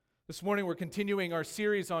This morning we're continuing our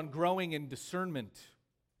series on growing in discernment.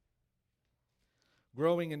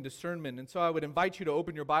 Growing in discernment. And so I would invite you to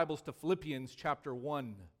open your Bibles to Philippians chapter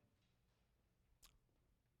 1.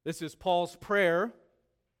 This is Paul's prayer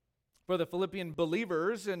for the Philippian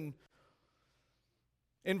believers. And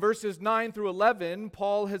in verses 9 through 11,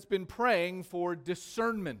 Paul has been praying for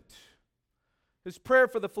discernment. His prayer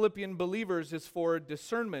for the Philippian believers is for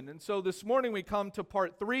discernment. And so this morning we come to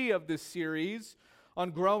part 3 of this series on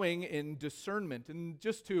growing in discernment. And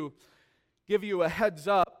just to give you a heads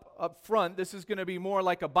up front, this is going to be more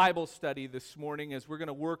like a Bible study this morning as we're going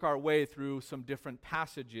to work our way through some different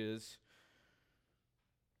passages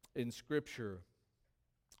in Scripture.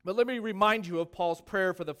 But let me remind you of Paul's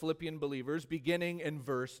prayer for the Philippian believers beginning in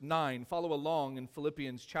verse 9. Follow along in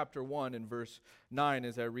Philippians chapter 1 and verse 9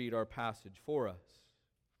 as I read our passage for us.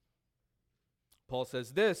 Paul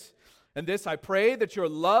says this, "And this I pray, that your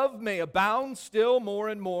love may abound still more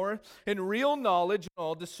and more in real knowledge and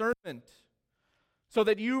all discernment, so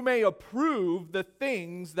that you may approve the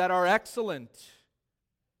things that are excellent,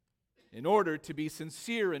 in order to be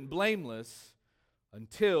sincere and blameless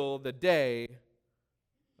until the day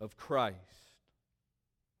of Christ."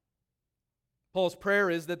 Paul's prayer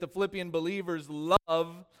is that the Philippian believers'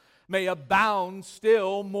 love may abound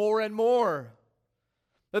still more and more,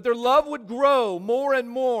 that their love would grow more and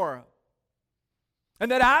more. And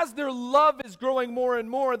that as their love is growing more and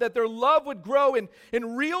more, that their love would grow in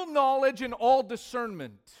real knowledge and all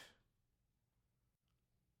discernment.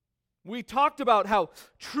 We talked about how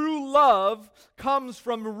true love comes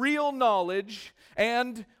from real knowledge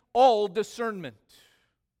and all discernment.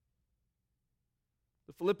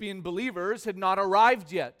 The Philippian believers had not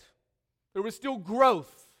arrived yet. There was still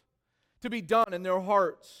growth to be done in their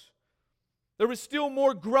hearts. There was still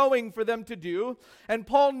more growing for them to do, and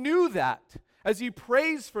Paul knew that as he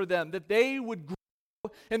prays for them, that they would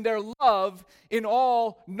grow in their love in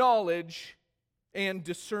all knowledge and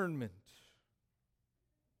discernment.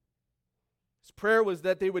 His prayer was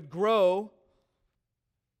that they would grow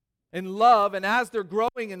in love, and as they're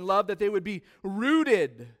growing in love, that they would be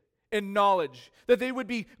rooted in knowledge, that they would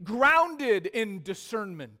be grounded in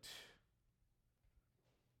discernment.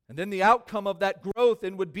 And then the outcome of that growth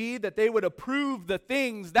would be that they would approve the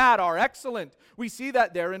things that are excellent. We see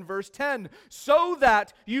that there in verse 10. So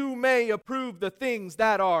that you may approve the things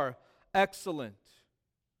that are excellent.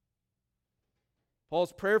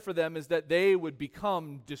 Paul's prayer for them is that they would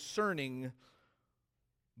become discerning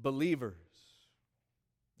believers.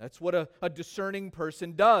 That's what a discerning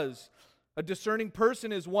person does. A discerning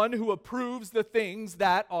person is one who approves the things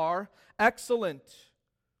that are excellent.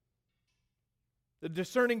 The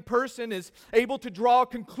discerning person is able to draw a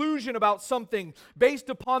conclusion about something based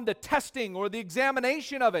upon the testing or the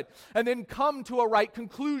examination of it, and then come to a right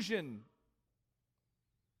conclusion.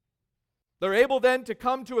 They're able then to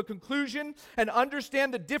come to a conclusion and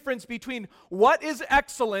understand the difference between what is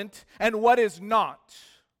excellent and what is not.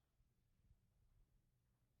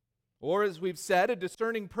 Or, as we've said, a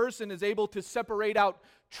discerning person is able to separate out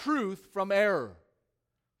truth from error.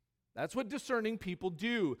 That's what discerning people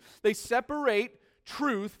do. They separate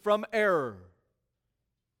truth from error.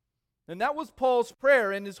 And that was Paul's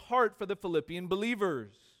prayer in his heart for the Philippian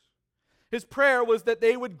believers. His prayer was that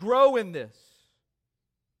they would grow in this.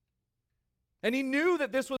 And he knew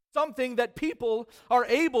that this was something that people are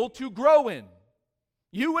able to grow in.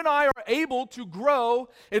 You and I are able to grow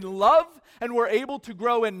in love, and we're able to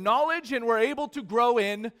grow in knowledge, and we're able to grow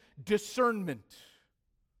in discernment.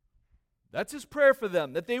 That's his prayer for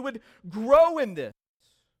them, that they would grow in this.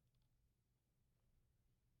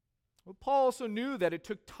 Well, Paul also knew that it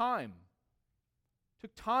took time.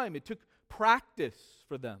 It took practice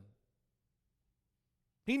for them.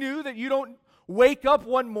 He knew that you don't wake up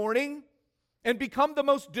one morning and become the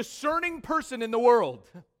most discerning person in the world.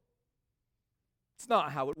 It's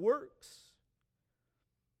not how it works.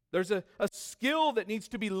 There's a skill that needs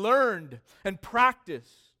to be learned and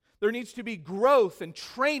practiced. There needs to be growth and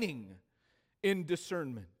training in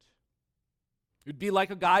discernment. It'd be like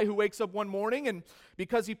a guy who wakes up one morning and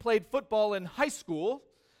because he played football in high school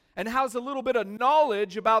and has a little bit of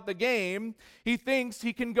knowledge about the game, he thinks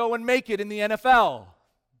he can go and make it in the NFL.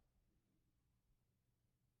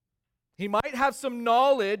 He might have some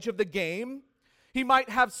knowledge of the game. He might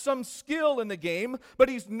have some skill in the game, but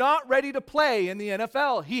he's not ready to play in the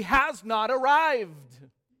NFL. He has not arrived.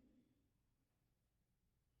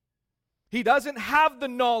 He doesn't have the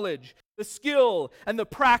knowledge, the skill, and the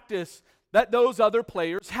practice that those other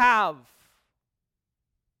players have.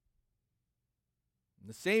 And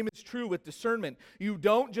the same is true with discernment. You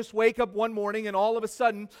don't just wake up one morning and all of a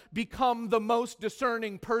sudden become the most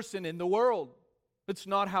discerning person in the world. It's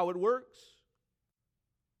not how it works.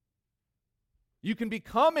 You can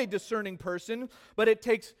become a discerning person, but it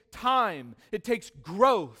takes time, it takes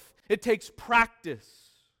growth, it takes practice.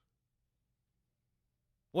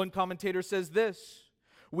 One commentator says this: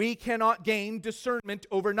 we cannot gain discernment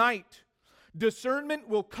overnight. Discernment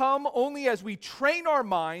will come only as we train our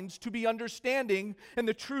minds to be understanding in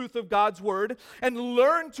the truth of God's Word and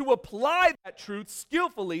learn to apply that truth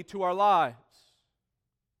skillfully to our lives.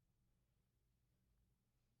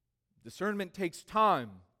 Discernment takes time.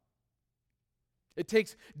 It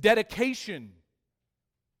takes dedication.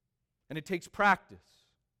 And it takes practice.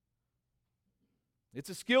 It's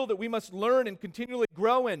a skill that we must learn and continually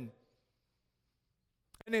grow in.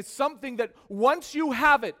 And it's something that once you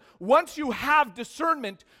have it, once you have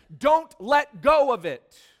discernment, don't let go of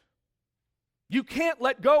it. You can't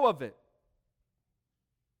let go of it.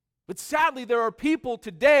 But sadly, there are people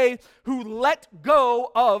today who let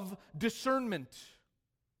go of discernment.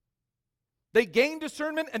 They gain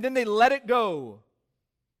discernment and then they let it go.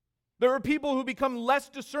 There are people who become less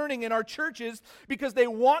discerning in our churches because they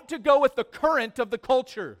want to go with the current of the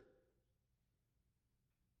culture.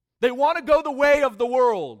 They want to go the way of the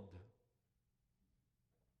world.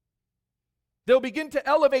 They'll begin to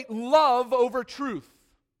elevate love over truth,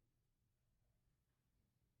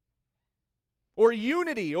 or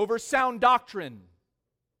unity over sound doctrine,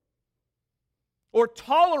 or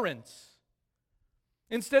tolerance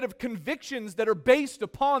instead of convictions that are based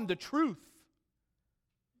upon the truth.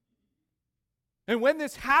 And when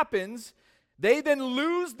this happens, they then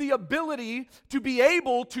lose the ability to be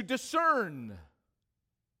able to discern,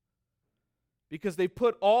 because they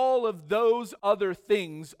put all of those other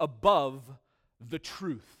things above the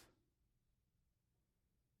truth.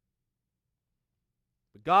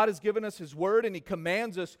 But God has given us His Word, and He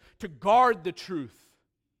commands us to guard the truth.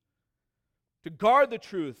 To guard the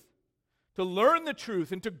truth. To learn the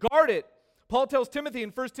truth and to guard it. Paul tells Timothy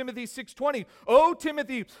in 1 Timothy 6:20, "O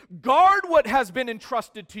Timothy, guard what has been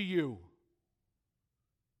entrusted to you."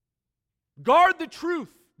 Guard the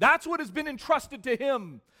truth. That's what has been entrusted to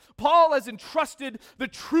him. Paul has entrusted the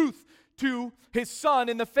truth to his son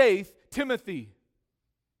in the faith, Timothy.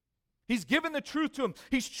 He's given the truth to him.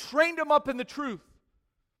 He's trained him up in the truth.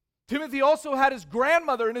 Timothy also had his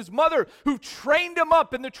grandmother and his mother who trained him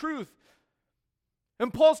up in the truth.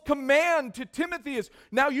 And Paul's command to Timothy is,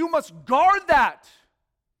 now you must guard that.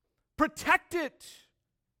 Protect it.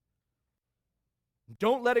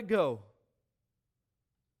 Don't let it go.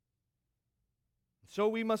 So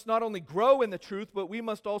we must not only grow in the truth, but we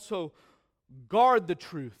must also guard the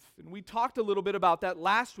truth. And we talked a little bit about that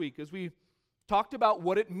last week as we talked about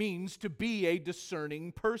what it means to be a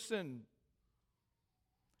discerning person.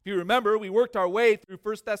 If you remember, we worked our way through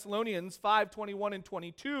 1 Thessalonians 5:21 and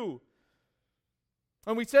 22.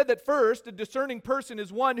 And we said that first, a discerning person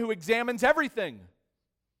is one who examines everything.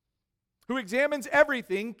 Who examines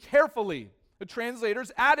everything carefully. The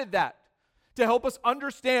translators added that to help us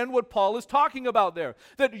understand what Paul is talking about there.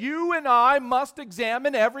 That you and I must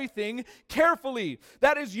examine everything carefully.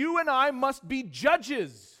 That is, you and I must be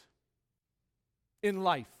judges in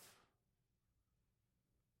life.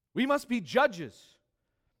 We must be judges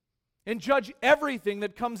and judge everything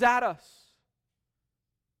that comes at us,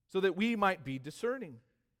 so that we might be discerning.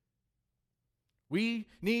 We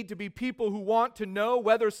need to be people who want to know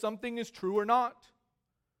whether something is true or not.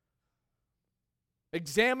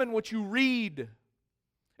 Examine what you read.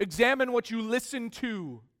 Examine what you listen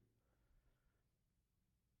to.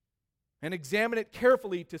 And examine it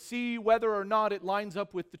carefully to see whether or not it lines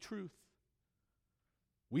up with the truth.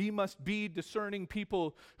 We must be discerning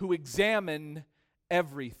people who examine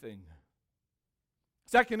everything.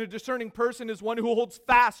 Second, a discerning person is one who holds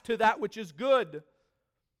fast to that which is good.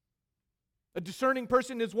 A discerning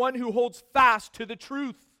person is one who holds fast to the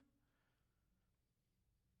truth.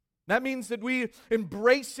 That means that we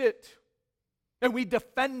embrace it and we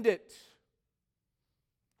defend it.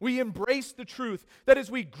 We embrace the truth. That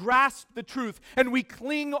is, we grasp the truth and we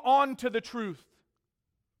cling on to the truth.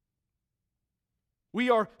 We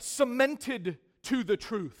are cemented to the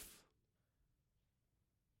truth.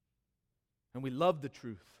 And we love the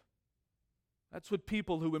truth. That's what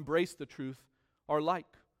people who embrace the truth are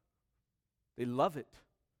like. They love it,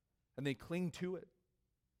 and they cling to it.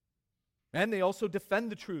 And they also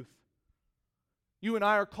defend the truth. You and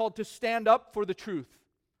I are called to stand up for the truth.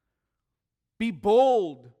 Be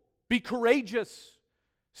bold. Be courageous.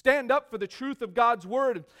 Stand up for the truth of God's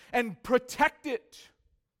Word and protect it.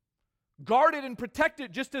 Guard it and protect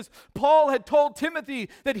it, just as Paul had told Timothy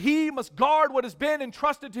that he must guard what has been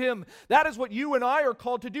entrusted to him. That is what you and I are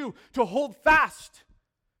called to do, to hold fast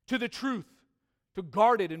to the truth, to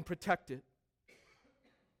guard it and protect it.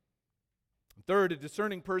 Third, a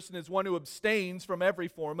discerning person is one who abstains from every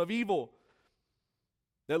form of evil.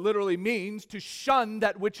 That literally means to shun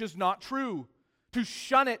that which is not true, to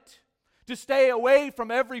shun it, to stay away from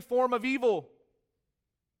every form of evil.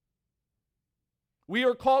 We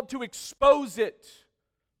are called to expose it.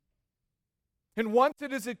 And once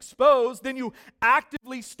it is exposed, then you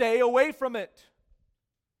actively stay away from it.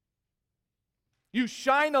 You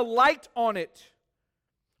shine a light on it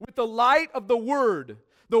with the light of the word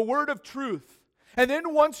of truth. And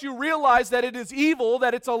then once you realize that it is evil,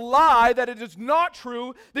 that it's a lie, that it is not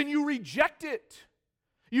true, then you reject it.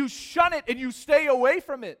 You shun it and you stay away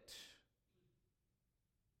from it.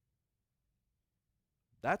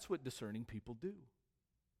 That's what discerning people do.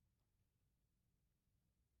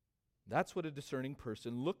 That's what a discerning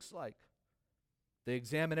person looks like. They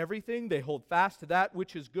examine everything, they hold fast to that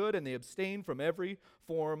which is good, and they abstain from every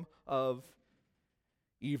form of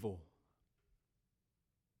evil.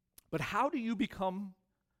 But how do you become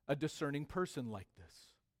a discerning person like this?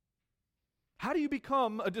 How do you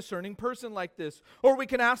become a discerning person like this? Or we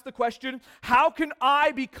can ask the question, how can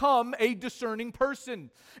I become a discerning person?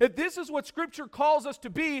 If this is what Scripture calls us to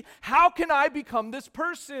be, how can I become this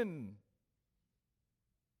person?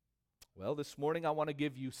 Well, this morning I want to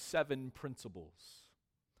give you 7 principles.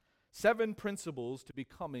 7 principles to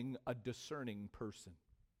becoming a discerning person.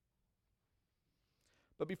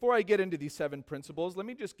 But before I get into these 7 principles, let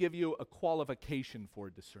me just give you a qualification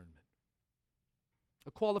for discernment.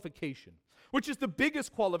 A qualification, which is the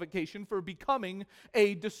biggest qualification for becoming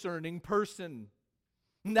a discerning person.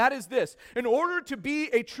 And that is this: in order to be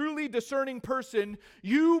a truly discerning person,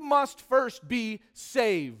 you must first be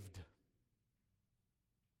saved.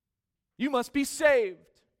 You must be saved.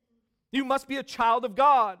 You must be a child of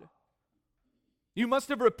God. You must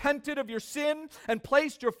have repented of your sin and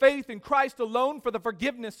placed your faith in Christ alone for the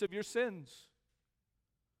forgiveness of your sins.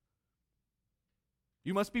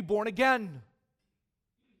 You must be born again.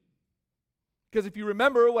 Because if you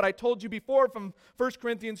remember what I told you before from 1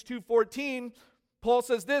 Corinthians 2:14, Paul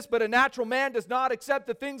says this, "But a natural man does not accept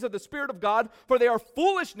the things of the Spirit of God, for they are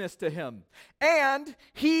foolishness to him, and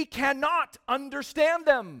he cannot understand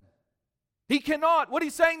them." He cannot. What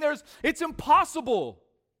he's saying there is, it's impossible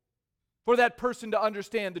for that person to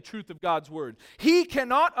understand the truth of God's word. He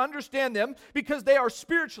cannot understand them because they are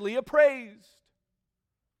spiritually appraised.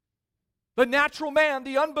 The natural man,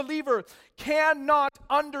 the unbeliever, cannot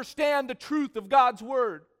understand the truth of God's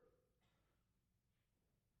word.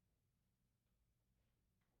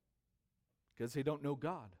 Because they don't know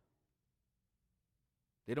God.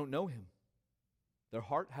 They don't know Him. Their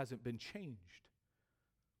heart hasn't been changed.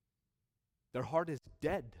 Their heart is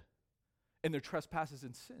dead in their trespasses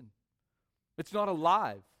and sin. It's not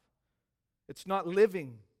alive. It's not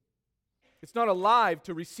living. It's not alive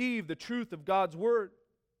to receive the truth of God's word.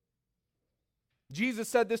 Jesus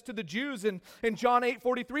said this to the Jews in John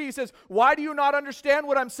 8:43. He says, "Why do you not understand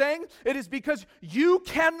what I'm saying? It is because you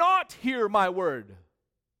cannot hear my word."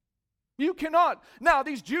 You cannot. Now,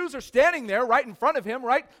 these Jews are standing there right in front of him,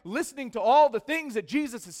 right? Listening to all the things that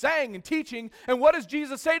Jesus is saying and teaching. And what does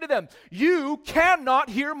Jesus say to them? You cannot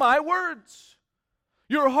hear my words.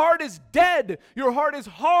 Your heart is dead. Your heart is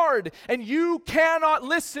hard. And you cannot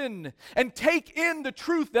listen and take in the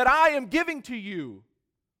truth that I am giving to you.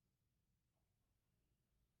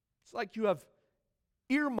 It's like you have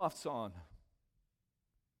earmuffs on.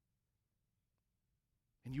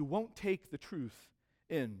 And you won't take the truth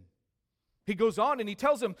in. He goes on and he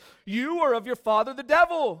tells them, you are of your father the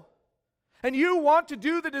devil, and you want to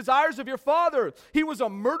do the desires of your father. He was a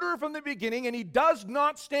murderer from the beginning, and he does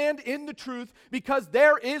not stand in the truth because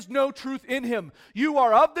there is no truth in him. You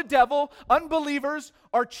are of the devil. Unbelievers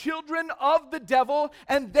are children of the devil,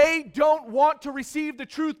 and they don't want to receive the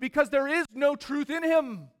truth because there is no truth in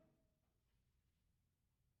him.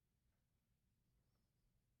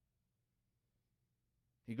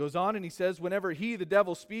 He goes on and he says, whenever he, the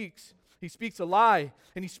devil, speaks, he speaks a lie,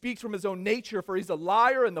 and he speaks from his own nature, for he's a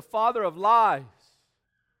liar and the father of lies.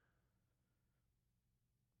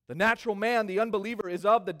 The natural man, the unbeliever, is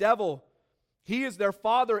of the devil. He is their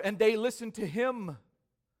father, and they listen to him.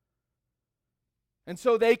 And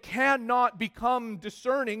so they cannot become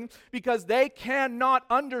discerning because they cannot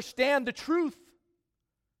understand the truth.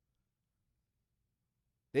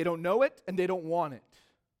 They don't know it, and they don't want it.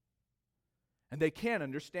 And they can't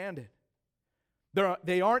understand it.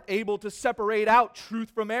 They aren't able to separate out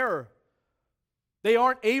truth from error. They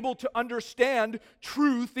aren't able to understand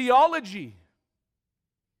true theology.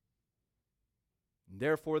 And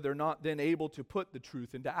therefore, they're not then able to put the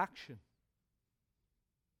truth into action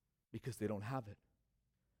because they don't have it.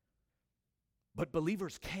 But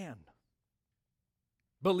believers can.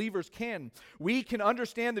 Believers can. We can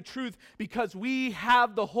understand the truth because we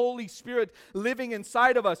have the Holy Spirit living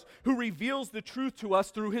inside of us who reveals the truth to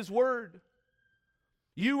us through His Word.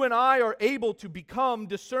 You and I are able to become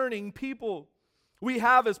discerning people. We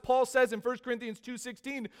have, as Paul says in 1 Corinthians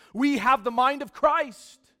 2:16, we have the mind of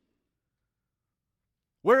Christ.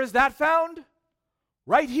 Where is that found?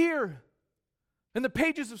 Right here. In the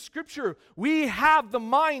pages of Scripture, we have the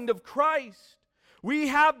mind of Christ. We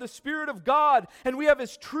have the Spirit of God, and we have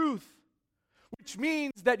His truth, which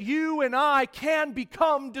means that you and I can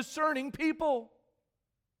become discerning people.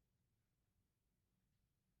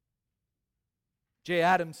 J.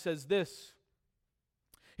 Adams says this.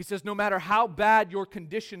 He says, no matter how bad your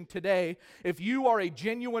condition today, if you are a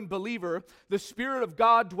genuine believer, the Spirit of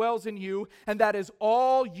God dwells in you, and that is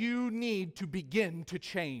all you need to begin to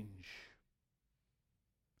change.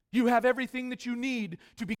 You have everything that you need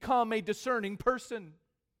to become a discerning person.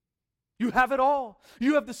 You have it all.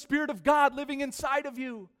 You have the Spirit of God living inside of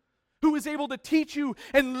you, who is able to teach you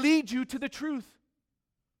and lead you to the truth.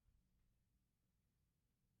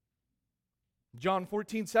 John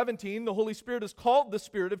 14:17, the Holy Spirit is called the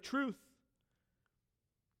Spirit of truth.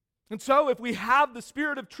 And so if we have the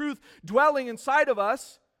Spirit of truth dwelling inside of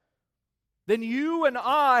us, then you and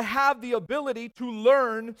I have the ability to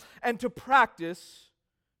learn and to practice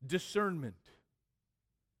discernment.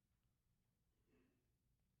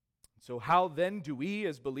 So how then do we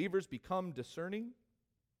as believers become discerning?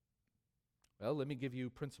 Well, let me give you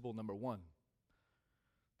principle number one.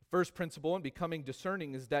 The first principle in becoming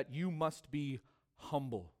discerning is that you must be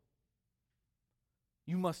humble.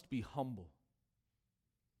 You must be humble.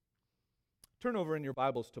 Turn over in your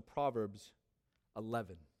Bibles to Proverbs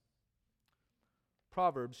 11.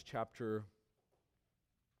 Proverbs chapter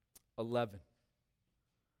 11.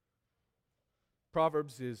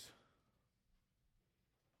 Proverbs is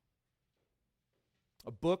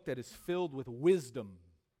a book that is filled with wisdom.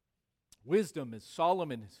 Wisdom, as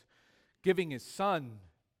Solomon is giving his son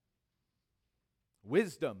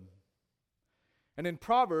wisdom. And in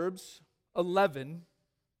Proverbs 11,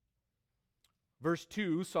 verse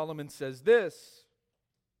 2, Solomon says this: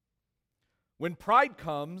 when pride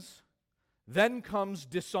comes, then comes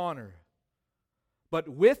dishonor, but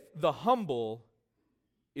with the humble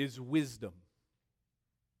is wisdom.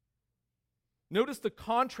 Notice the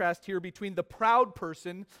contrast here between the proud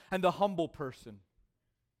person and the humble person.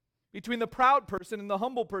 Between the proud person and the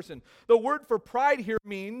humble person. The word for pride here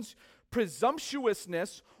means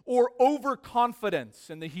presumptuousness or overconfidence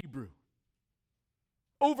in the Hebrew.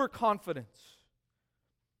 Overconfidence.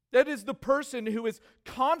 That is the person who is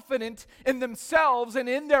confident in themselves and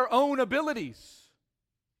in their own abilities.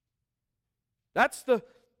 That's the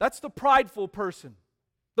prideful person.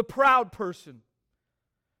 The proud person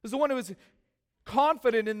is the one who is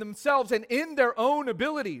confident in themselves and in their own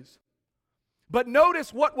abilities. But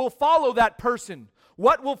notice what will follow that person.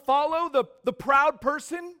 What will follow the proud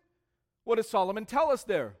person? What does Solomon tell us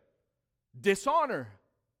there? Dishonor.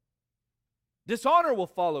 Dishonor will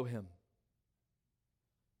follow him.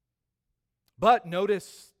 But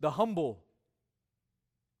notice the humble.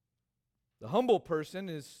 The humble person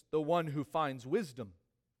is the one who finds wisdom.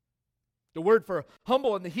 The word for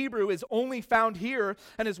humble in the Hebrew is only found here,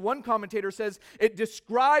 and as one commentator says, it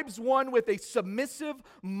describes one with a submissive,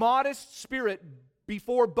 modest spirit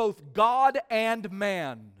before both God and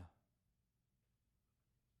man.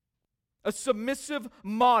 A submissive,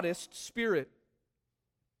 modest spirit.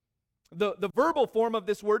 The verbal form of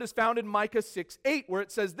this word is found in Micah 6:8, where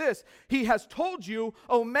it says this: He has told you,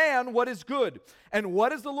 O man, what is good. And what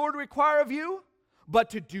does the Lord require of you? But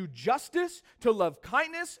to do justice, to love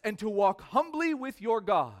kindness, and to walk humbly with your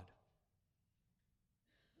God.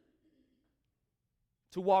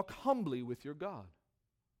 To walk humbly with your God.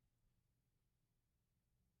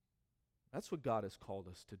 That's what God has called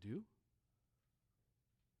us to do.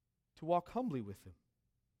 To walk humbly with Him.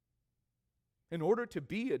 In order to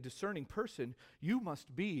be a discerning person, you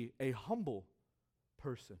must be a humble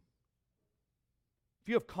person. If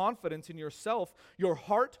you have confidence in yourself, your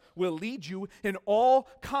heart will lead you in all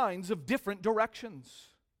kinds of different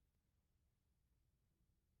directions.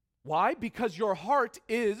 Why? Because your heart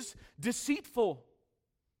is deceitful.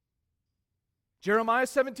 Jeremiah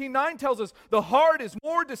 17:9 tells us, the heart is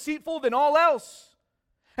more deceitful than all else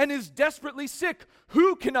and is desperately sick.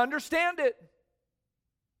 Who can understand it?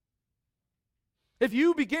 If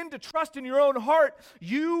you begin to trust in your own heart,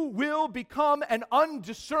 you will become an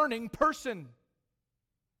undiscerning person.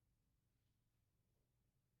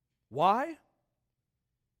 Why?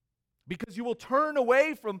 Because you will turn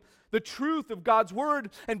away from the truth of God's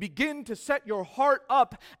word and begin to set your heart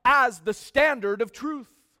up as the standard of truth.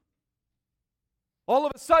 All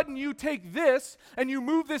of a sudden, you take this and you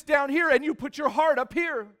move this down here and you put your heart up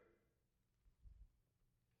here.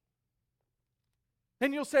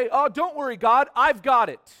 And you'll say, oh, don't worry, God, I've got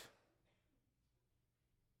it.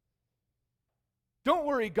 Don't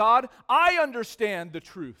worry, God, I understand the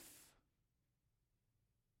truth.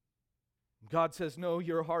 God says, no,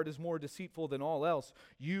 your heart is more deceitful than all else.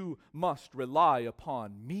 You must rely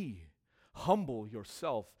upon me. Humble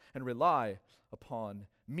yourself and rely upon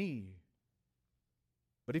me.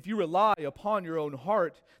 But if you rely upon your own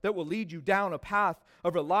heart, that will lead you down a path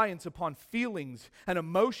of reliance upon feelings and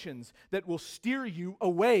emotions that will steer you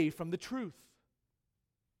away from the truth.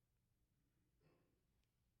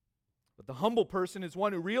 But the humble person is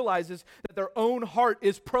one who realizes that their own heart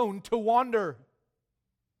is prone to wander.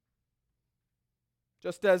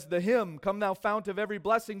 Just as the hymn, "Come Thou Fount of Every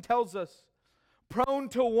Blessing," tells us, prone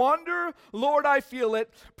to wander, Lord, I feel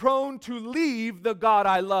it, prone to leave the God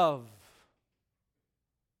I love.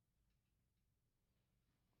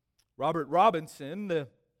 Robert Robinson, the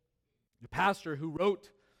pastor who wrote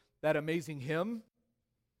that amazing hymn,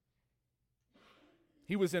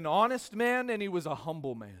 he was an honest man and he was a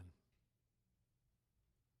humble man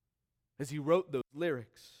as he wrote those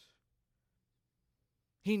lyrics.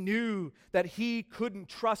 He knew that he couldn't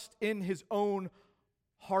trust in his own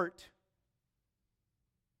heart.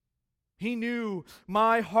 He knew,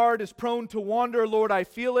 my heart is prone to wander, Lord, I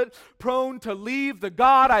feel it, prone to leave the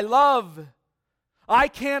God I love. I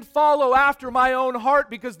can't follow after my own heart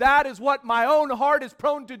because that is what my own heart is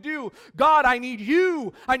prone to do. God, I need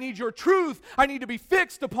you. I need your truth. I need to be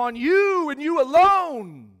fixed upon you and you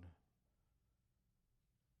alone.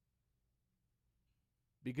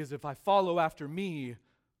 Because if I follow after me,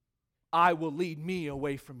 I will lead me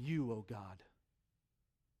away from you, O God.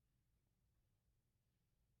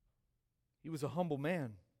 He was a humble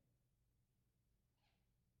man.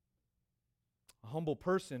 A humble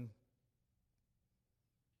person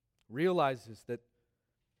realizes that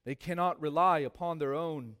they cannot rely upon their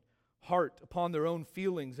own heart, upon their own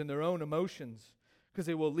feelings and their own emotions, because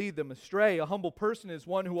they will lead them astray. A humble person is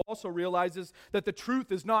one who also realizes that the truth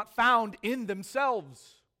is not found in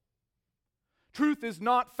themselves. Truth is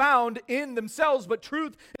not found in themselves, but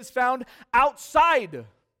truth is found outside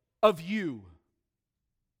of you.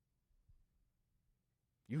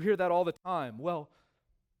 You hear that all the time. Well,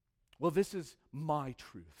 this is my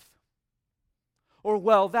truth. Or,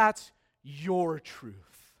 well, that's your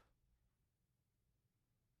truth.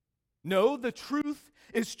 No, the truth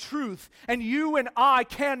is truth, and you and I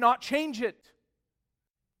cannot change it.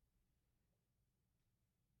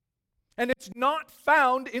 And it's not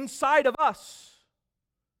found inside of us.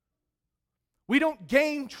 We don't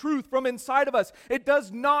gain truth from inside of us. It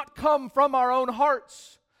does not come from our own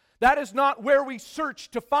hearts. That is not where we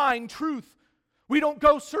search to find truth. We don't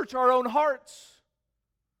go search our own hearts.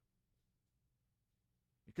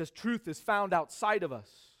 Because truth is found outside of us.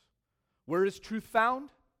 Where is truth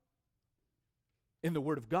found? In the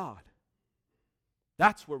Word of God.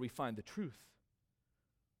 That's where we find the truth.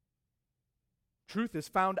 Truth is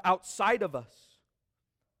found outside of us.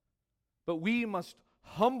 But we must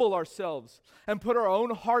humble ourselves and put our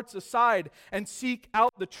own hearts aside and seek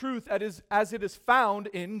out the truth as it is found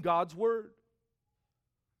in God's Word.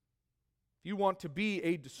 If you want to be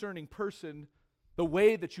a discerning person, the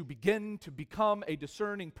way that you begin to become a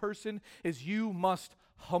discerning person is you must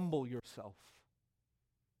humble yourself.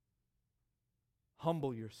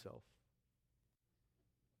 Humble yourself.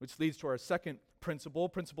 Which leads to our second principle.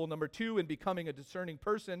 Principle number 2 in becoming a discerning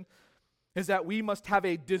person is that we must have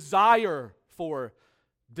a desire for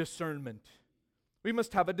discernment. We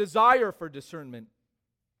must have a desire for discernment.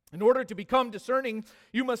 In order to become discerning,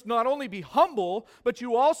 you must not only be humble, but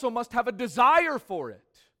you also must have a desire for it.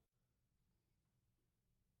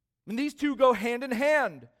 And these two go hand in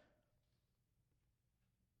hand.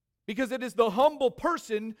 Because it is the humble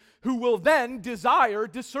person who will then desire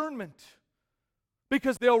discernment.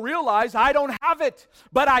 Because they'll realize, I don't have it,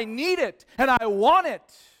 but I need it, and I want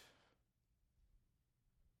it.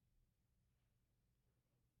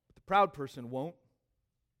 The proud person won't.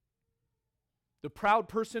 The proud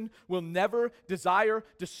person will never desire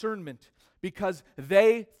discernment because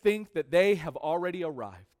they think that they have already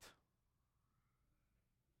arrived.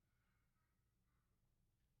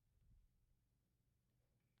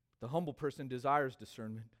 The humble person desires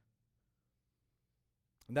discernment.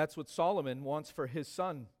 And that's what Solomon wants for his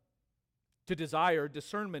son, to desire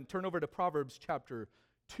discernment. Turn over to Proverbs chapter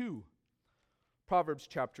 2. Proverbs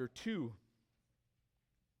chapter 2.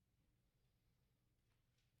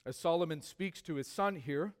 As Solomon speaks to his son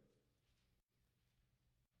here,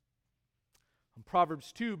 in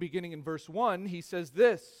Proverbs 2, beginning in verse 1, he says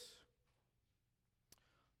this: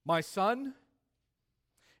 My son,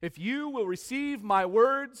 if you will receive my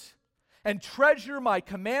words and treasure my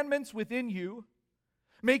commandments within you,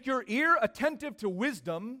 make your ear attentive to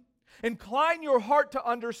wisdom, incline your heart to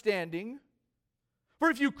understanding. For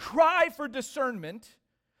if you cry for discernment,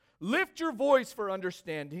 lift your voice for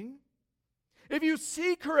understanding. If you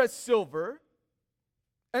seek her as silver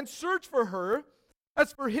and search for her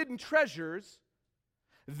as for hidden treasures,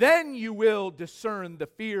 then you will discern the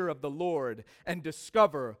fear of the Lord and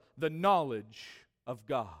discover the knowledge of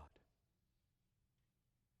God.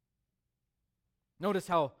 Notice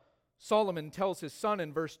how Solomon tells his son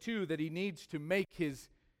in verse 2 that he needs to make his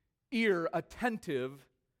ear attentive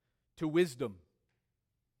to wisdom.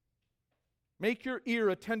 Make your ear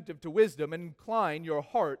attentive to wisdom and incline your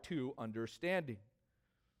heart to understanding.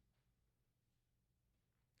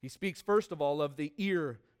 He speaks first of all of the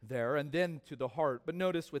ear there and then to the heart. But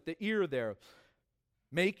notice with the ear there,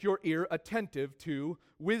 make your ear attentive to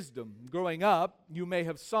wisdom. Growing up, you may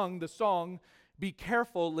have sung the song, "Be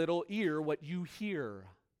careful, little ear, what you hear."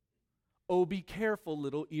 Oh, be careful,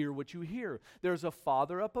 little ear, what you hear. There's a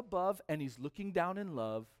Father up above, and He's looking down in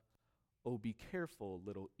love. Oh, be careful,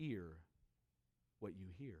 little ear, what you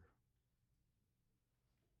hear.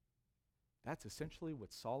 That's essentially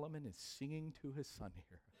what Solomon is singing to his son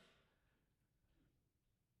here.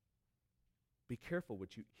 Be careful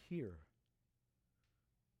what you hear.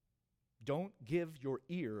 Don't give your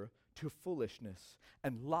ear to foolishness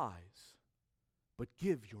and lies, but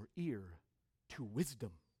give your ear to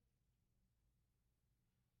wisdom.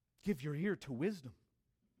 Give your ear to wisdom.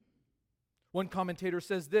 One commentator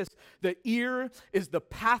says this: the ear is the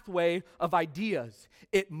pathway of ideas.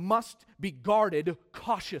 It must be guarded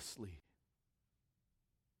cautiously.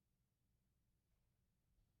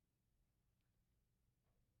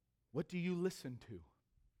 What do you listen to?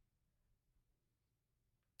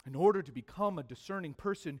 In order to become a discerning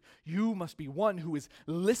person, you must be one who is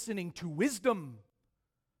listening to wisdom.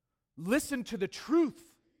 Listen to the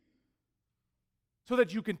truth so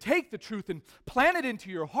that you can take the truth and plant it into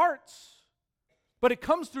your hearts. But it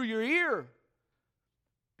comes through your ear.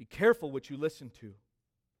 Be careful what you listen to.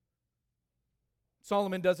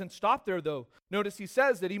 Solomon doesn't stop there, though. Notice he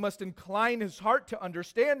says that he must incline his heart to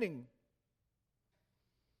understanding.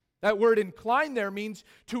 That word incline there means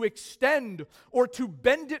to extend or to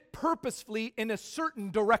bend it purposefully in a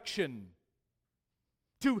certain direction.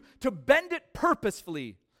 To bend it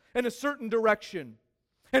purposefully in a certain direction.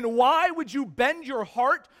 And why would you bend your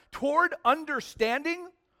heart toward understanding?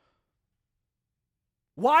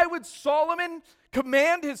 Why would Solomon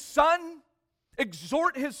command his son,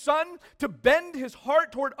 exhort his son to bend his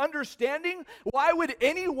heart toward understanding? Why would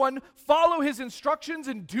anyone follow his instructions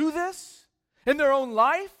and do this in their own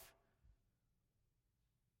life?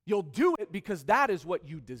 You'll do it because that is what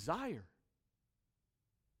you desire.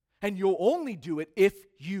 And you'll only do it if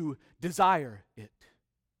you desire it.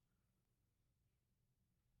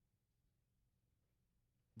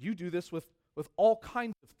 You do this with all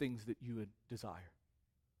kinds of things that you would desire.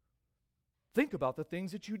 Think about the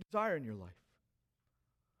things that you desire in your life.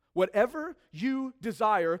 Whatever you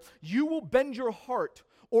desire, you will bend your heart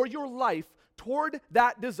or your life toward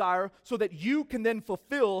that desire so that you can then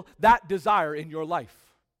fulfill that desire in your life.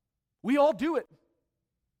 We all do it.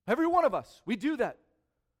 Every one of us, we do that.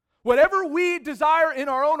 Whatever we desire in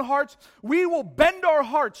our own hearts, we will bend our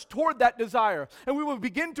hearts toward that desire, and we will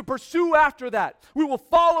begin to pursue after that. We will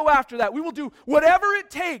follow after that. We will do whatever it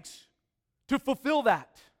takes to fulfill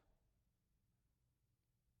that,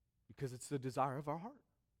 because it's the desire of our heart.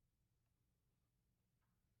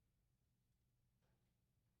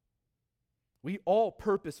 We all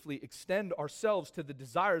purposefully extend ourselves to the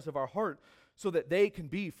desires of our heart so that they can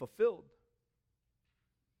be fulfilled.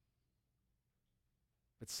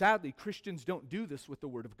 But sadly, Christians don't do this with the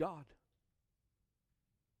Word of God.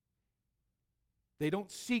 They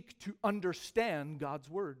don't seek to understand God's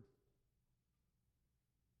Word.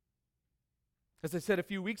 As I said a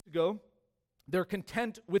few weeks ago, they're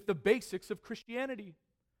content with the basics of Christianity,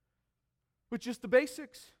 with just the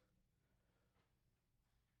basics.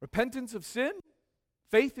 Repentance of sin,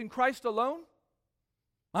 faith in Christ alone.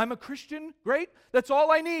 I'm a Christian, great, that's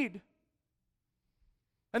all I need.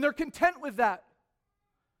 And they're content with that.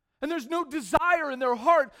 And there's no desire in their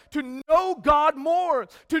heart to know God more,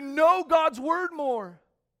 to know God's Word more.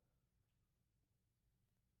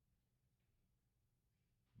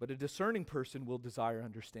 But a discerning person will desire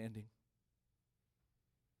understanding.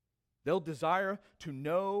 They'll desire to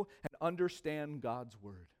know and understand God's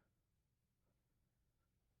Word.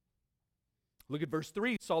 Look at verse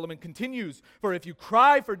 3. Solomon continues, "For if you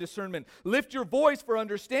cry for discernment, lift your voice for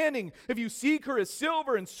understanding. If you seek her as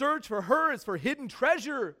silver and search for her as for hidden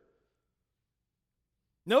treasure."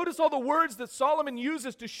 Notice all the words that Solomon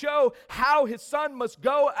uses to show how his son must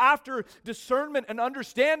go after discernment and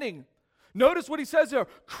understanding. Notice what he says there.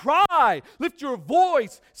 Cry, lift your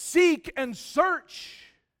voice, seek and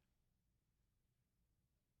search.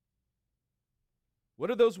 What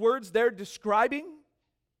are those words they're describing?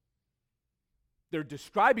 They're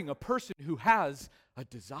describing a person who has a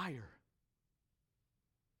desire.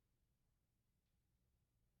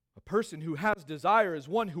 A person who has desire is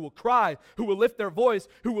one who will cry, who will lift their voice,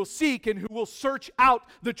 who will seek, and who will search out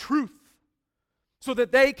the truth so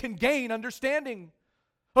that they can gain understanding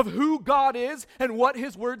of who God is and what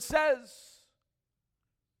His Word says.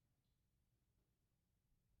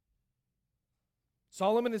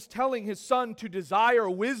 Solomon is telling his son to desire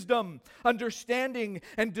wisdom, understanding,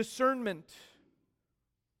 and discernment.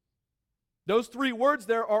 Those three words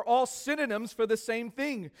there are all synonyms for the same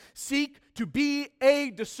thing. Seek to be a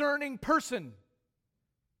discerning person.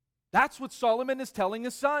 That's what Solomon is telling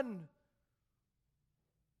his son.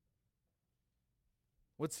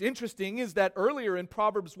 What's interesting is that earlier in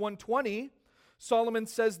Proverbs 1:20, Solomon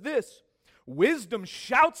says this, "Wisdom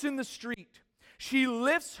shouts in the street. She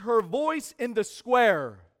lifts her voice in the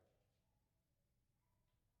square."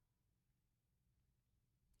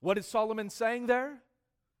 What is Solomon saying there?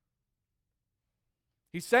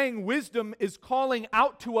 He's saying wisdom is calling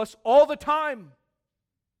out to us all the time.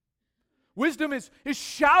 Wisdom is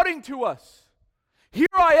shouting to us, "Here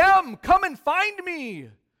I am, come and find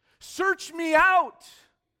me. Search me out.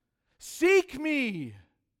 Seek me."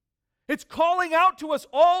 It's calling out to us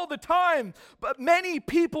all the time. But many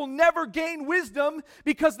people never gain wisdom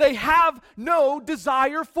because they have no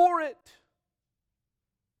desire for it.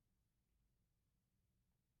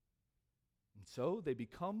 And so they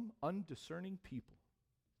become undiscerning people.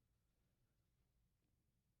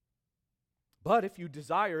 But if you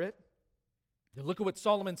desire it, then look at what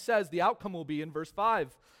Solomon says the outcome will be in verse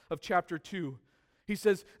 5 of chapter 2. He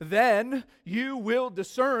says, "Then you will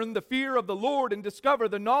discern the fear of the Lord and discover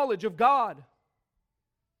the knowledge of God."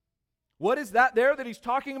 What is that there that he's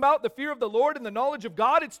talking about? The fear of the Lord and the knowledge of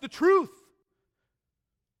God? It's the truth.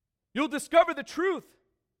 You'll discover the truth.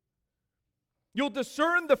 You'll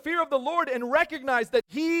discern the fear of the Lord and recognize that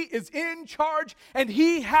He is in charge and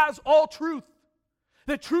He has all truth.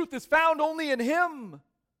 The truth is found only in Him.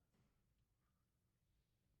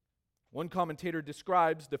 One commentator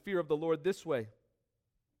describes the fear of the Lord this way.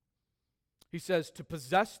 He says, to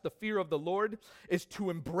possess the fear of the Lord is to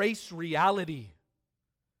embrace reality.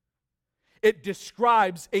 It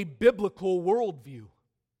describes a biblical worldview.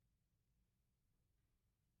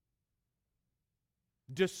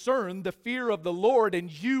 Discern the fear of the Lord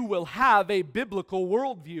and you will have a biblical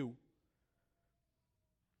worldview.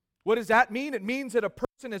 What does that mean? It means that a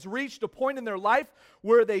person has reached a point in their life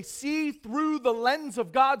where they see through the lens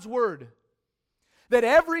of God's Word. That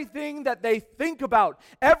everything that they think about,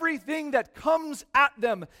 everything that comes at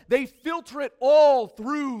them, they filter it all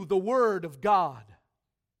through the Word of God.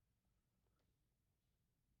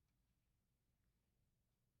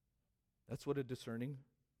 That's what a discerning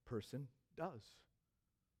person does.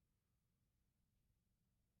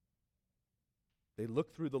 They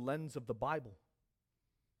look through the lens of the Bible.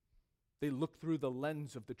 They look through the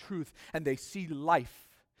lens of the truth, and they see life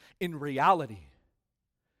in reality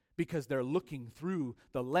because they're looking through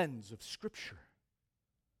the lens of Scripture,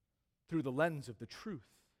 through the lens of the truth.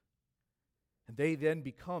 And they then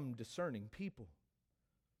become discerning people.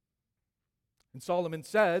 And Solomon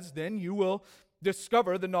says, then you will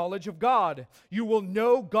discover the knowledge of God. You will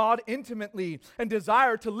know God intimately and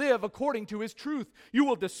desire to live according to His truth. You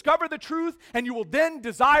will discover the truth, and you will then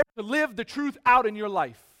desire to live the truth out in your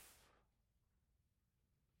life.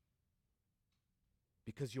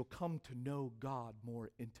 Because you'll come to know God more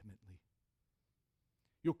intimately.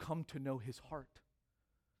 You'll come to know His heart.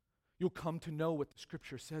 You'll come to know what the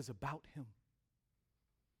Scripture says about Him.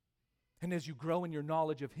 And as you grow in your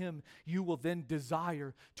knowledge of Him, you will then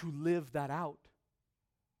desire to live that out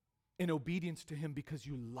in obedience to Him because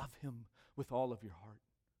you love Him with all of your heart,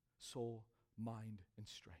 soul, mind, and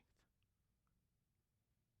strength.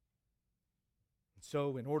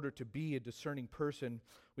 So, in order to be a discerning person,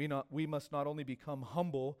 we must not only become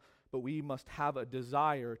humble, but we must have a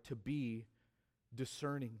desire to be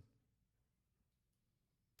discerning.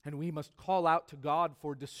 And we must call out to God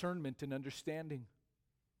for discernment and understanding,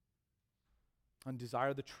 and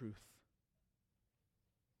desire the truth.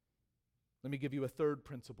 Let me give you a third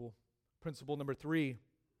principle. Principle number 3.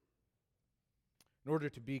 In order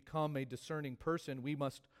to become a discerning person, we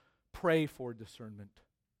must pray for discernment.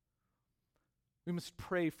 We must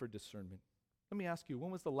pray for discernment. Let me ask you,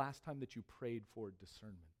 when was the last time that you prayed for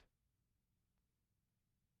discernment?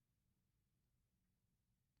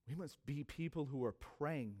 We must be people who are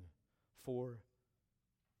praying for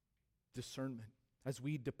discernment as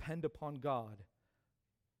we depend upon God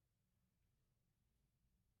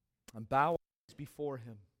and bow before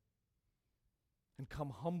Him and come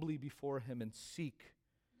humbly before Him and seek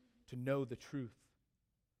to know the truth.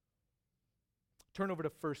 Turn over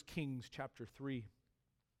to 1 Kings chapter 3.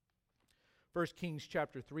 1 Kings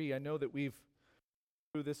chapter 3. I know that we've been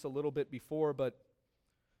through this a little bit before, but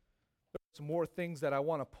there's some more things that I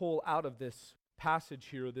want to pull out of this passage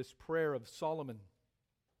here, this prayer of Solomon.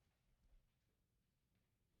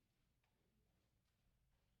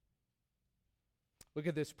 Look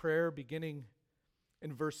at this prayer beginning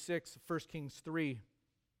in verse 6 of 1 Kings 3.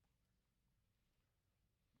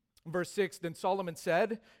 Verse 6, then Solomon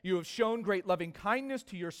said, you have shown great loving kindness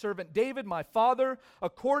to your servant David, my father,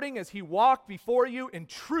 according as he walked before you in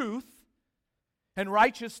truth and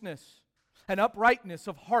righteousness and uprightness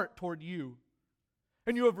of heart toward you.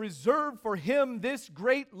 And you have reserved for him this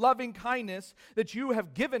great loving kindness, that you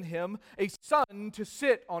have given him a son to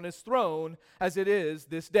sit on his throne as it is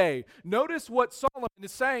this day. Notice what Solomon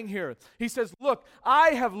is saying here. He says, look, I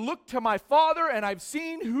have looked to my father and I've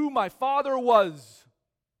seen who my father was.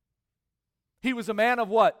 He was a man of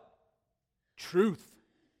what? Truth.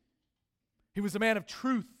 He was a man of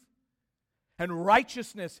truth and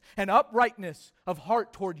righteousness and uprightness of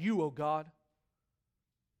heart toward you, O God.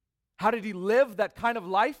 How did he live that kind of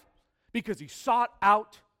life? Because he sought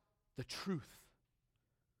out the truth.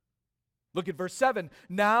 Look at verse 7.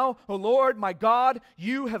 Now, O Lord, my God,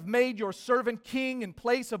 you have made your servant king in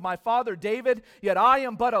place of my father David, yet I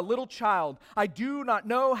am but a little child. I do not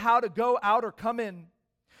know how to go out or come in.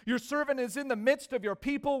 Your servant is in the midst of your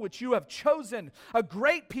people, which you have chosen, a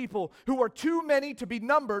great people who are too many to be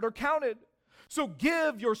numbered or counted. So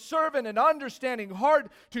give your servant an understanding heart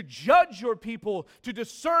to judge your people, to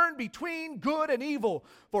discern between good and evil.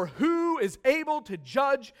 For who is able to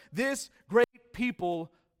judge this great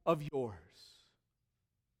people of yours?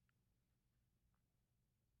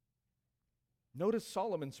 Notice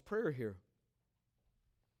Solomon's prayer here.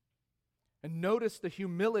 And notice the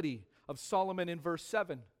humility of Solomon in verse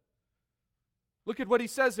 7. Look at what he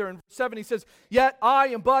says there in verse 7. He says, yet I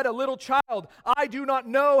am but a little child. I do not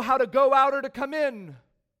know how to go out or to come in.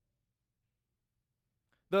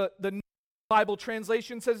 The Bible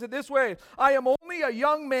translation says it this way. I am only a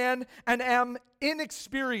young man and am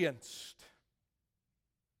inexperienced.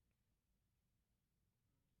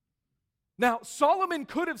 Now, Solomon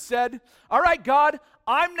could have said, all right, God,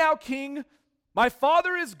 I'm now king. My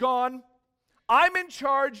father is gone. I'm in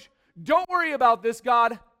charge. Don't worry about this,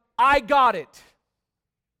 God. I got it.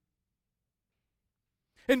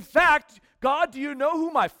 In fact, God, do you know who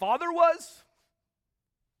my father was?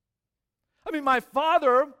 I mean, my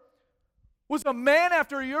father was a man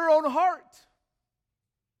after your own heart.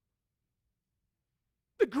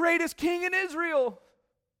 The greatest king in Israel.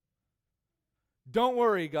 Don't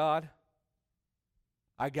worry, God.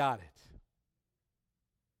 I got it.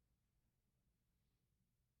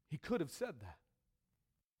 He could have said that.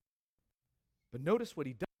 But notice what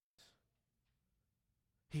he does.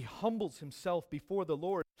 He humbles himself before the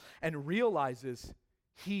Lord and realizes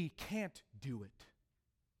he can't do it.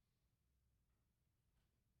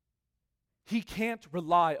 He can't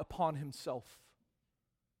rely upon himself.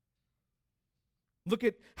 Look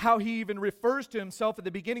at how he even refers to himself at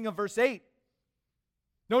the beginning of verse 8.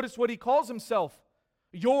 Notice what he calls himself.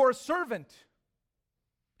 Your servant.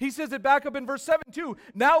 He says it back up in verse 7 too.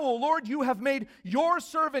 Now, O Lord, you have made your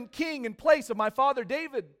servant king in place of my father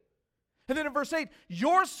David. And then in verse 8,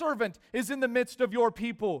 your servant is in the midst of your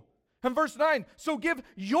people. And verse 9, so give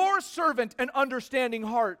your servant an understanding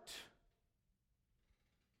heart.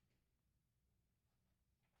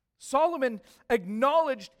 Solomon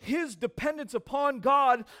acknowledged his dependence upon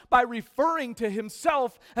God by referring to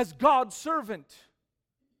himself as God's servant.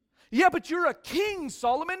 Yeah, but you're a king,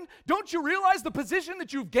 Solomon. Don't you realize the position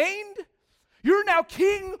that you've gained? You're now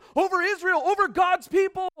king over Israel, over God's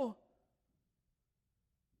people.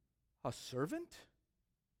 A servant?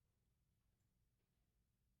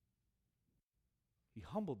 He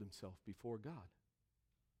humbled himself before God.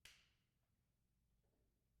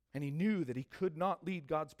 And he knew that he could not lead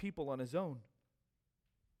God's people on his own.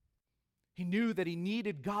 He knew that he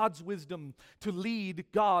needed God's wisdom to lead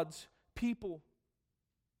God's people.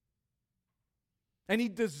 And he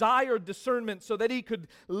desired discernment so that he could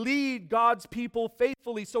lead God's people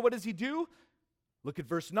faithfully. So what does he do? Look at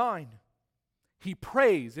verse 9. He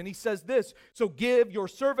prays and he says this, so give your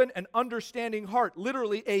servant an understanding heart,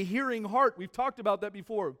 literally a hearing heart. We've talked about that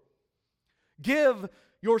before. Give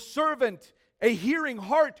your servant a hearing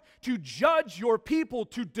heart to judge your people,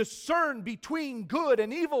 to discern between good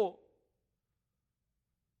and evil.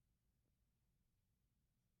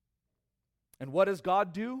 And what does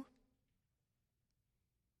God do?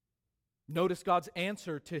 Notice God's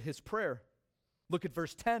answer to his prayer. Look at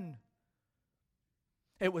verse 10.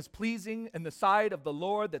 It was pleasing in the sight of the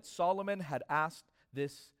Lord that Solomon had asked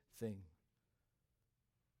this thing.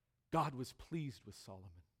 God was pleased with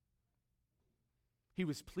Solomon. He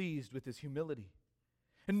was pleased with his humility.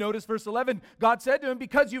 And notice verse 11, God said to him,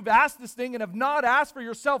 because you've asked this thing and have not asked for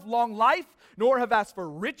yourself long life, nor have asked for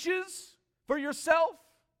riches for yourself,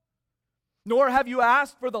 nor have you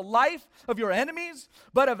asked for the life of your enemies,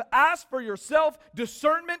 but have asked for yourself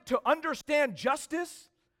discernment to understand justice.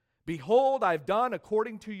 Behold, I've done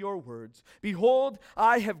according to your words. Behold,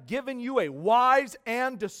 I have given you a wise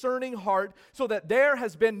and discerning heart, so that there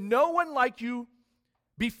has been no one like you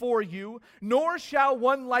before you, nor shall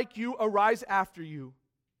one like you arise after you.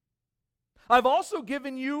 I've also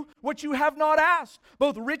given you what you have not asked,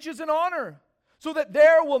 both riches and honor, so that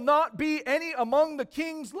there will not be any among the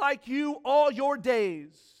kings like you all your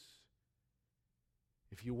days.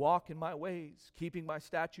 If you walk in my ways, keeping my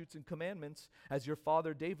statutes and commandments, as your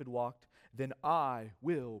father David walked, then I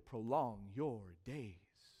will prolong your days.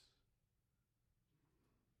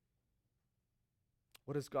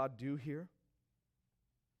 What does God do here?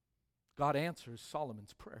 God answers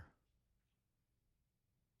Solomon's prayer.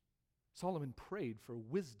 Solomon prayed for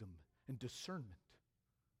wisdom and discernment,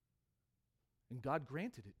 and God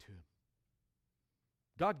granted it to him.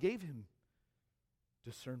 God gave him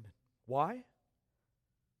discernment. Why?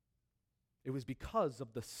 It was because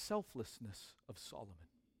of the selflessness of Solomon.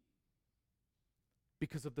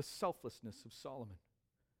 Because of the selflessness of Solomon.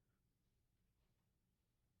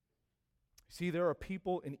 See, there are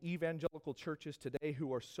people in evangelical churches today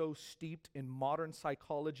who are so steeped in modern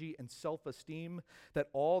psychology and self-esteem that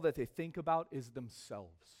all that they think about is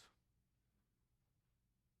themselves.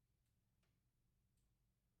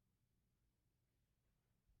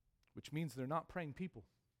 Which means they're not praying people.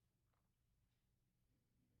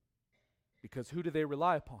 Because who do they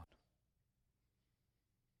rely upon?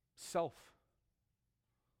 Self.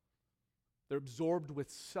 They're absorbed with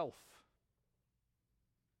self.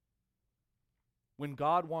 When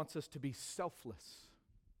God wants us to be selfless,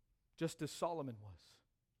 just as Solomon was.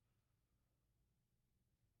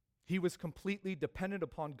 He was completely dependent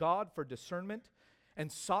upon God for discernment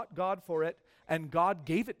and sought God for it, and God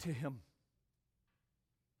gave it to him.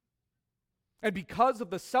 And because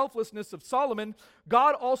of the selflessness of Solomon,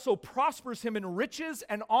 God also prospers him in riches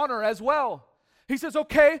and honor as well. He says,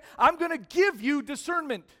 okay, I'm going to give you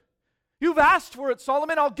discernment. You've asked for it,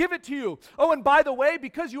 Solomon, I'll give it to you. Oh, and by the way,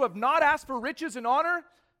 because you have not asked for riches and honor,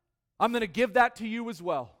 I'm going to give that to you as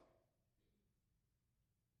well.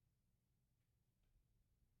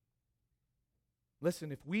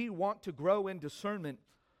 Listen, if we want to grow in discernment,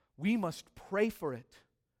 we must pray for it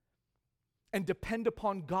and depend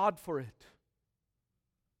upon God for it.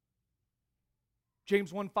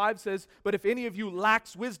 James 1:5 says, but if any of you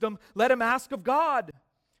lacks wisdom, let him ask of God,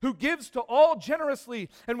 who gives to all generously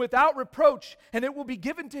and without reproach, and it will be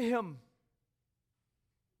given to him.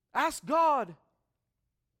 Ask God.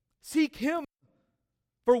 Seek him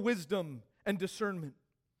for wisdom and discernment.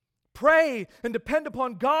 Pray and depend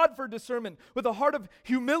upon God for discernment with a heart of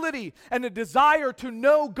humility and a desire to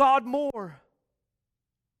know God more.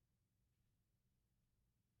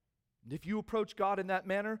 And if you approach God in that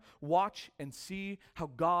manner, watch and see how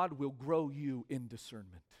God will grow you in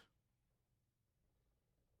discernment.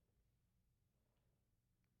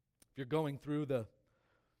 If you're going through the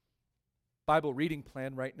Bible reading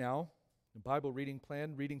plan right now, the Bible reading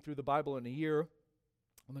plan, reading through the Bible in a year,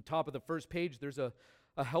 on the top of the first page, there's a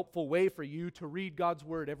helpful way for you to read God's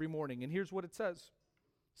Word every morning. And here's what it says.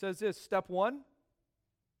 It says this, step 1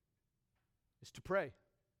 is to pray.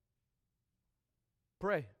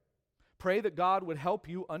 Pray. Pray that God would help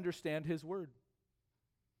you understand His Word.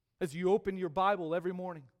 As you open your Bible every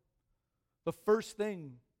morning, the first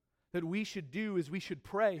thing that we should do is we should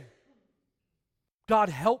pray. God,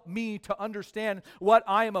 help me to understand what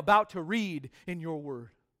I am about to read in your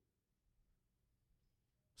Word.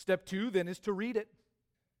 Step 2 then is to read it.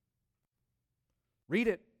 Read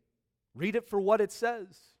it. Read it for what it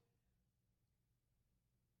says.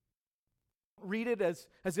 Read it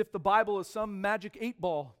as if the Bible is some magic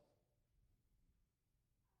 8-ball.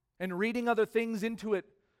 And reading other things into it.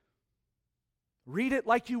 Read it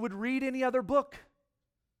like you would read any other book.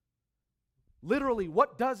 Literally,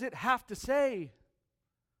 what does it have to say?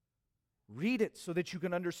 Read it so that you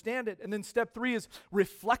can understand it. And then step 3 is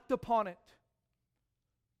reflect upon it.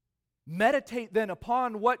 Meditate then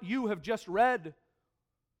upon what you have just read.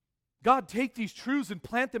 God, take these truths and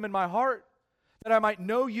plant them in my heart that I might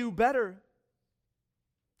know you better.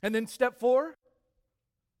 And then step 4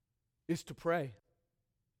 is to pray.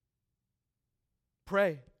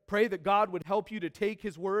 Pray. Pray that God would help you to take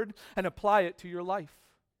His word and apply it to your life.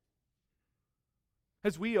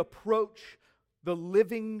 As we approach the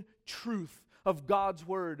living truth of God's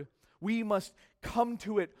word, we must come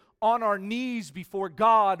to it on our knees before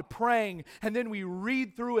God, praying, and then we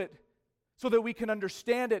read through it so that we can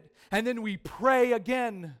understand it, and then we pray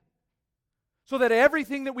again. So that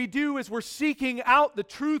everything that we do as we're seeking out the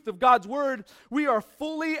truth of God's word, we are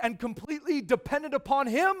fully and completely dependent upon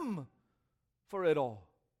Him for it all.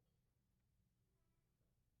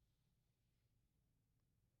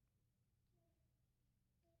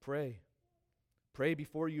 Pray. Pray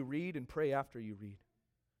before you read and pray after you read.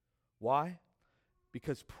 Why?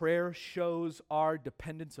 Because prayer shows our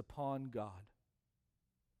dependence upon God.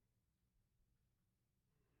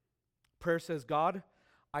 Prayer says, God,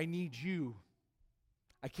 I need you.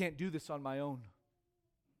 I can't do this on my own.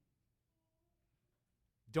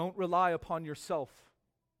 Don't rely upon yourself.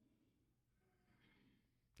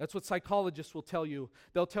 That's what psychologists will tell you.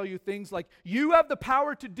 They'll tell you things like, you have the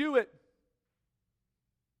power to do it.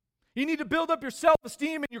 You need to build up your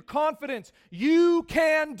self-esteem and your confidence. You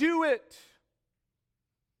can do it.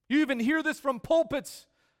 You even hear this from pulpits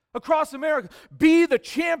across America. Be the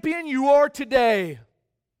champion you are today.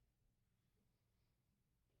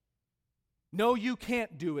 No, you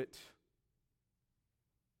can't do it.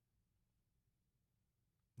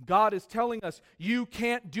 God is telling us, you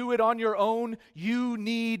can't do it on your own. You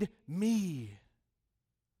need me.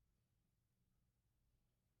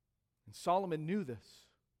 And Solomon knew this.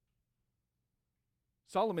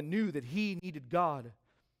 Solomon knew that he needed God,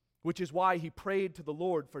 which is why he prayed to the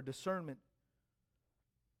Lord for discernment.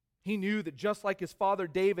 He knew that just like his father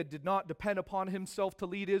David did not depend upon himself to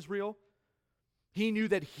lead Israel, he knew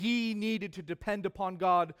that he needed to depend upon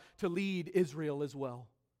God to lead Israel as well.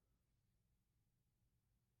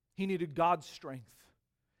 He needed God's strength.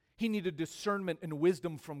 He needed discernment and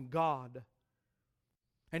wisdom from God.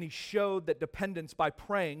 And he showed that dependence by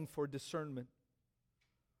praying for discernment.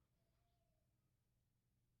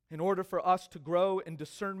 In order for us to grow in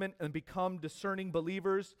discernment and become discerning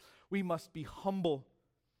believers, we must be humble.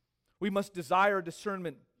 We must desire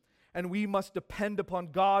discernment. And we must depend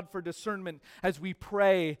upon God for discernment as we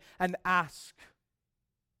pray and ask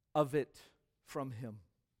of it from Him.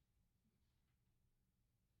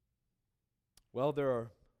 Well, there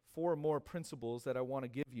are 4 more principles that I want to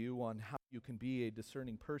give you on how you can be a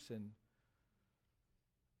discerning person,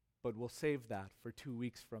 but we'll save that for 2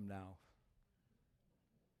 weeks from now.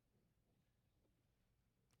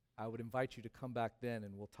 I would invite you to come back then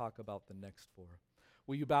and we'll talk about the next 4.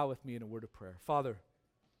 Will you bow with me in a word of prayer? Father,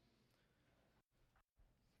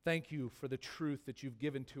 thank you for the truth that you've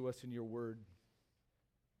given to us in your word.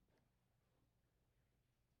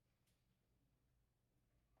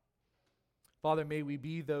 Father, may we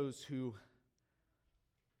be those who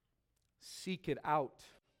seek it out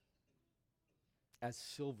as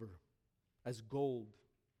silver, as gold,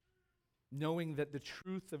 knowing that the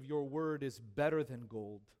truth of your word is better than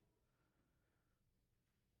gold.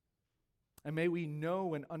 And may we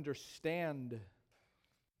know and understand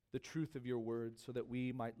the truth of your word so that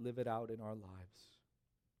we might live it out in our lives.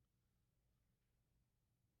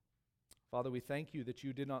 Father, we thank you that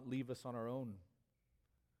you did not leave us on our own,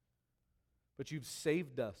 but you've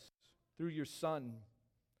saved us through your Son,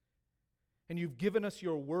 and you've given us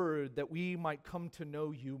your word that we might come to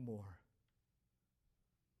know you more.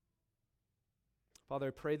 Father,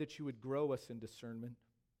 I pray that you would grow us in discernment,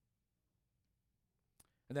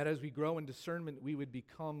 and that as we grow in discernment, we would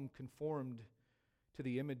become conformed to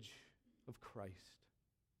the image of Christ.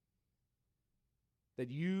 That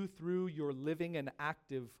you, through your living and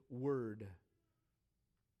active word,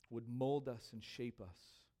 would mold us and shape us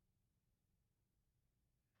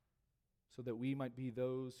so that we might be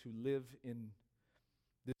those who live in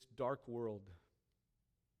this dark world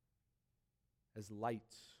as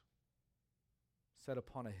lights set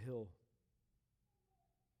upon a hill.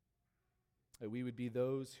 That we would be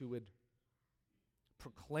those who would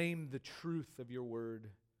proclaim the truth of your word,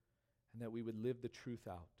 and that we would live the truth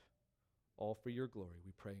out, all for your glory.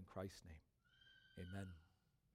 We pray in Christ's name. Amen.